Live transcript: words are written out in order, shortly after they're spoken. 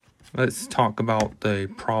Let's talk about the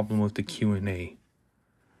problem with the Q&A.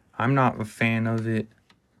 I'm not a fan of it.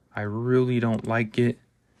 I really don't like it.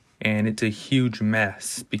 And it's a huge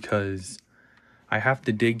mess because I have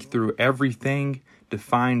to dig through everything to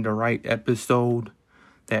find the right episode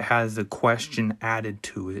that has a question added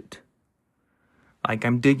to it. Like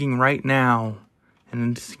I'm digging right now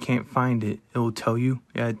and I just can't find it. It will tell you.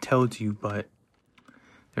 Yeah, it tells you, but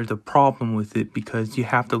there's a problem with it because you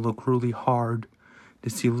have to look really hard to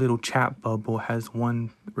see a little chat bubble has one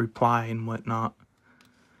reply and whatnot.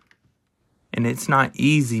 And it's not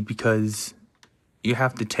easy because you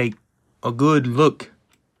have to take a good look,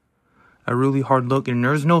 a really hard look, and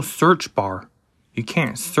there's no search bar. You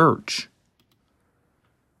can't search.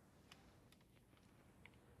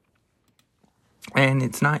 And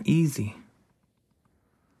it's not easy.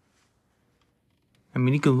 I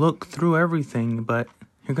mean, you can look through everything, but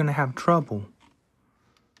you're going to have trouble.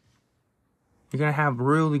 You're going to have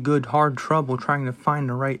really good, hard trouble trying to find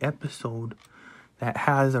the right episode that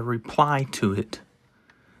has a reply to it.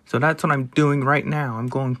 So that's what I'm doing right now. I'm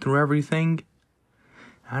going through everything.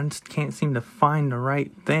 I just can't seem to find the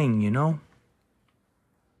right thing, you know?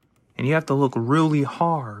 And you have to look really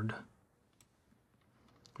hard.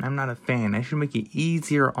 I'm not a fan. I should make it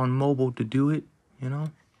easier on mobile to do it, you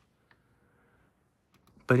know?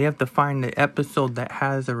 But you have to find the episode that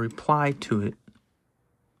has a reply to it.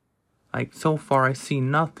 Like, so far I see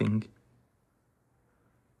nothing.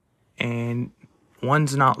 And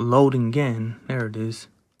one's not loading in. There it is.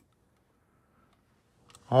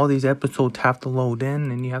 All these episodes have to load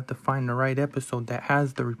in, and you have to find the right episode that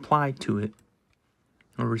has the reply to it.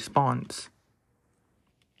 A response.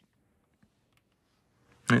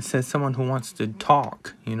 And it says someone who wants to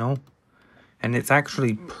talk, you know? And it's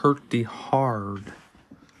actually pretty hard.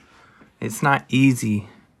 It's not easy.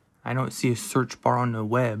 I don't see a search bar on the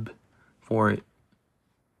web for it.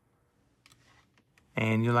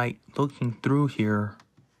 And you're like looking through here.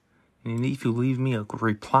 And if you leave me a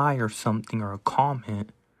reply or something or a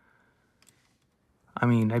comment, I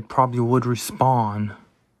mean, I probably would respond.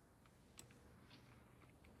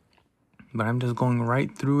 But I'm just going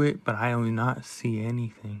right through it, but I do not see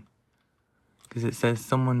anything. Because it says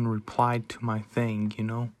someone replied to my thing, you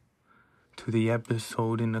know? To the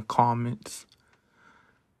episode in the comments.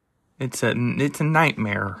 It's a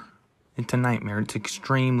nightmare. It's a nightmare. It's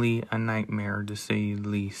extremely a nightmare, to say the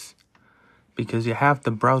least. Because you have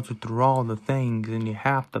to browse through all the things, and you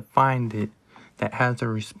have to find it that has a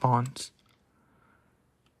response.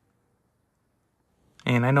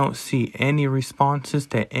 And I don't see any responses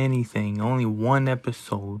to anything. Only one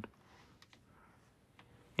episode.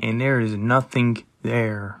 And there is nothing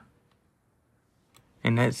there.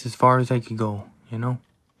 And that's as far as I could go, you know?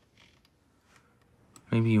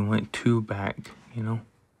 Maybe you went 2 back, you know?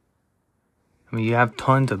 I mean, you have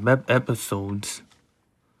tons of episodes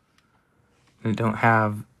that don't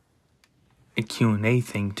have a Q&A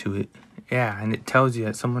thing to it. Yeah, and it tells you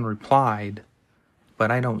that someone replied, but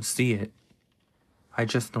I don't see it. I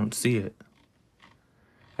just don't see it.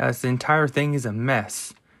 As the entire thing is a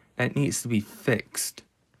mess that needs to be fixed.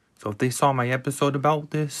 So if they saw my episode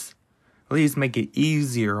about this, please make it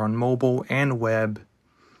easier on mobile and web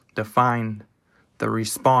to find the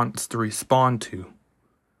response to respond to.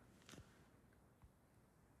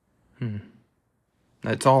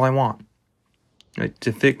 That's all I want.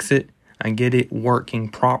 To fix it and get it working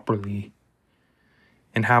properly.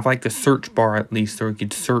 And have like a search bar at least so we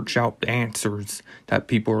could search out the answers that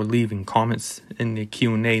people are leaving. Comments in the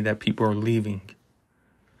Q&A that people are leaving.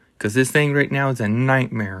 Because this thing right now is a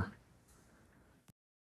nightmare.